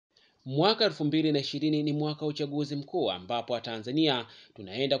Mwaka 2020 ni mwaka wa uchaguzi mkuu ambapo Tanzania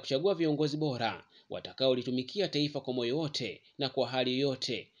tunaenda kuchagua viongozi bora watakaolitumikia taifa kwa moyo wote na kwa hali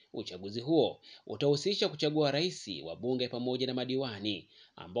yote. Uchaguzi huo utahusisha kuchagua rais, wabunge pamoja na madiwani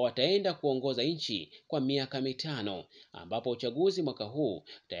ambao wataenda kuongoza nchi kwa miaka mitano, ambapo uchaguzi mwaka huu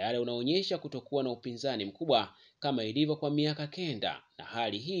tayari unaonyesha kutokuwa na upinzani mkubwa kama ilivyo kwa miaka kenda, na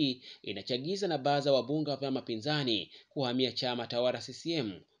hali hii inachagiza na baadhi ya wabunge wa vyama pinzani kuhamia chama tawala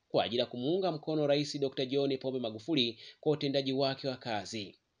CCM kwa ajili ya kumuunga mkono Rais Dr. John Pombe Magufuli kwa utendaji wake wa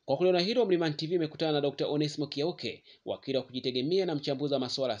kazi. Kwa kuliona hilo, Mlimani TV imekutana na Dr. Onesmo Kiauke, wakili wa kujitegemea na mchambuzi wa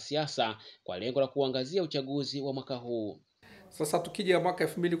masuala ya siasa, kwa lengo la kuangazia uchaguzi wa mwaka huu. Sasa tukija mwaka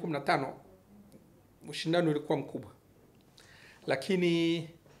 2015 ushindani ulikuwa mkubwa, lakini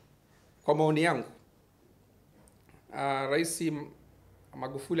kwa maoni yangu Rais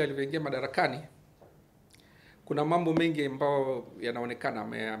Magufuli alivyoingia madarakani kuna mambo mengi ambayo yanaonekana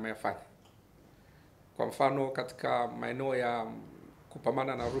ameyafanya. Kwa mfano, katika maeneo ya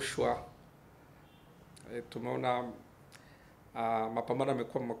kupambana na rushwa tumeona mapambano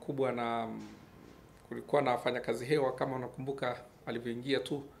yamekuwa makubwa, na kulikuwa na wafanyakazi hewa, kama unakumbuka alivyoingia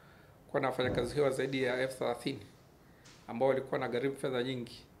tu kwa na wafanyakazi hewa zaidi ya 30,000 ambao walikuwa na gharimu fedha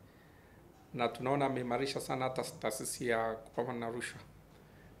nyingi, na tunaona ameimarisha sana hata taasisi ya kupambana na rushwa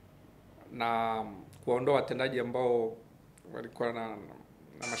na kuondoa watendaji ambao walikuwa na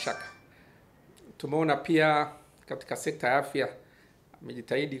mashaka. Tumeona pia katika sekta ya afya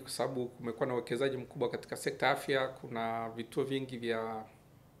amejitahidi, kwa sababu kumekuwa na uwekezaji mkubwa katika sekta ya afya. Kuna vituo vingi vya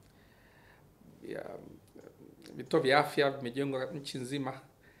afya vimejengwa nchi nzima.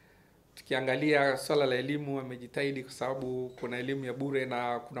 Tukiangalia swala la elimu, amejitahidi kwa sababu kuna elimu ya bure,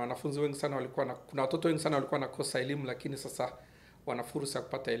 na kuna wanafunzi wengi sana kuna watoto wengi sana walikuwa nakosa elimu, lakini sasa wana fursa ya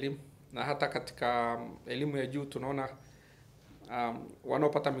kupata elimu. Na hata katika elimu ya juu tunaona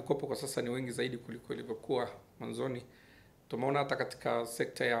wanaopata mikopo kwa sasa ni wengi zaidi kuliko ilivyokuwa mwanzoni. Tumeona hata katika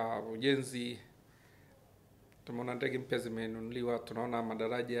sekta ya ujenzi, tumeona ndege mpya zimenunuliwa, tunaona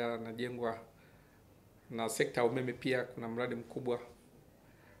madaraja yanajengwa, na sekta ya umeme pia kuna mradi mkubwa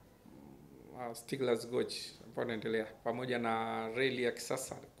Stigler's Gorge ambao unaendelea, pamoja na reli ya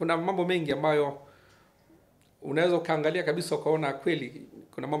kisasa. Kuna mambo mengi ambayo unaweza ukaangalia kabisa ukaona kweli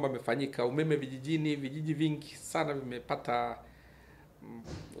kuna mambo yamefanyika. Umeme vijijini, vijiji vingi sana vimepata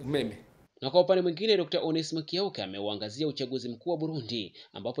umeme. Na kwa upande mwingine, Dr. Onesmo Kiauke ameuangazia uchaguzi mkuu wa Burundi,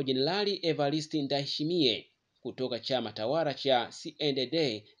 ambapo Jenerali Evariste Ndayishimiye kutoka chama tawala cha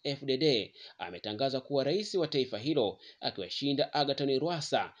CNDD-FDD ametangaza kuwa rais wa taifa hilo, akiwashinda Agathon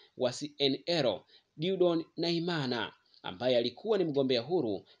Rwasa wa CNL, Dieudonne Nahimana ambaye alikuwa ni mgombea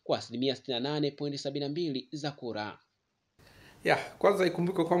huru kwa 68.72% za kura. Kwanza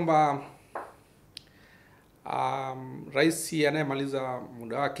ikumbuke kwamba rais anayemaliza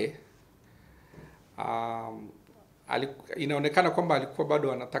muda wake inaonekana kwamba alikuwa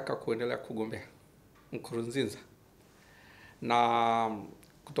bado anataka kuendelea kugombea Nkurunziza, na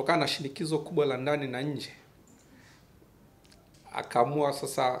kutokana na shinikizo kubwa la ndani na nje akaamua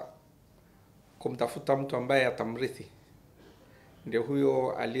sasa kumtafuta mtu ambaye atamrithi. Ndio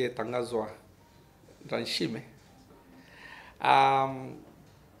huyo aliyetangazwa Ndayishimiye.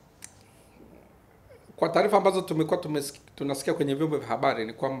 Kwa taarifa ambazo tunasikia kwenye vyombo vya habari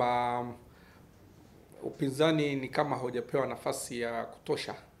ni kwamba upinzani ni kama haujapewa nafasi ya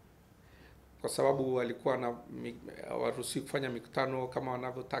kutosha, kwa sababu walikuwa na waruhusi kufanya mikutano kama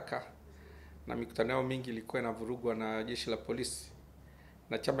wanavyotaka, na mikutano yao mingi ilikuwa inavurugwa na jeshi la polisi,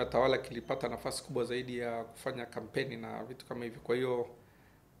 na chama tawala kilipata nafasi kubwa zaidi ya kufanya kampeni na vitu kama hivyo. Kwa hiyo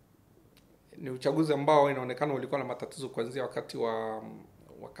ni uchaguzi ambao inaonekana ulikuwa na matatizo kuanzia wakati wa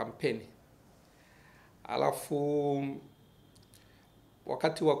kampeni. Alafu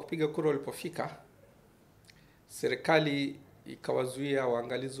wakati wa kupiga kura ulipofika, serikali ikawazuia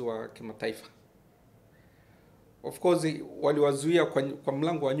waangalizi wa kimataifa. Of course waliwazuia kwa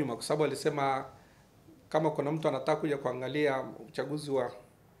mlango wa nyuma, kwa sababu walisema kama kuna mtu anataka kuja kuangalia uchaguzi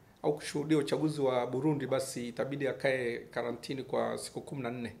au kushuhudia uchaguzi wa Burundi, basi itabidi akae karantini kwa siku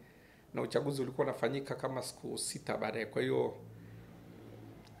 14, na uchaguzi ulikuwa unafanyika kama siku 6 baadaye. Kwa hiyo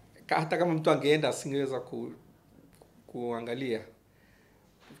hata kama mtu angeenda asingeweza kuangalia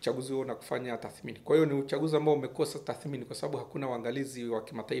uchaguzi huo na kufanya tathmini. Kwa hiyo ni uchaguzi ambao umekosa tathmini, kwa sababu hakuna waangalizi wa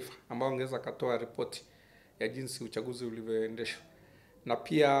kimataifa ambao wangeweza kutoa ripoti ya jinsi uchaguzi ulivyoendeshwa. Na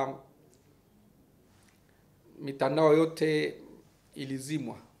pia mitandao yote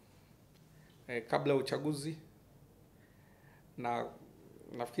ilizimwa kabla uchaguzi, na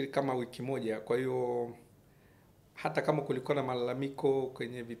nafikiri kama wiki moja. Kwa hiyo hata kama kulikuwa na malalamiko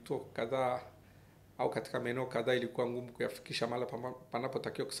kwenye vituo kadhaa, au katika maeneo kadhaa ilikuwa ngumu kuyafikisha mahali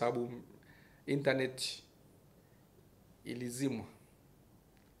panapotakiwa kwa sababu internet ilizimwa,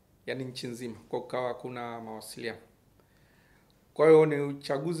 yani nchi nzima, kwa kukawa hakuna mawasiliano. Kwa hiyo ni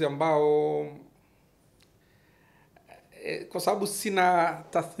uchaguzi ambao kwa sababu sina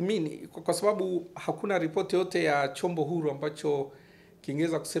tathmini, kwa sababu hakuna ripoti yote ya chombo huru ambacho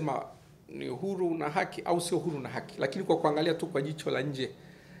kingeweza kusema ni huru na haki au sio huru na haki, lakini kwa kuangalia tu kwa jicho la nje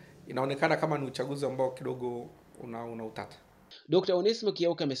inaonekana kama ni uchaguzi ambao kidogo una utata. Dr. Onesmo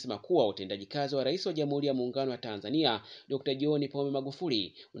Kiauka amesema kuwa utendaji kazi wa Rais wa Jamhuri ya Muungano wa Tanzania Dr. John Pombe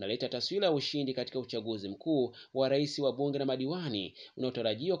Magufuli unaleta taswira ya ushindi katika uchaguzi mkuu wa rais, wa bunge na madiwani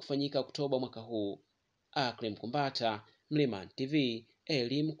unaotarajiwa kufanyika Oktoba mwaka huu. Akrim Kumbata, Mlimani TV,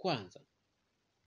 elimu kwanza.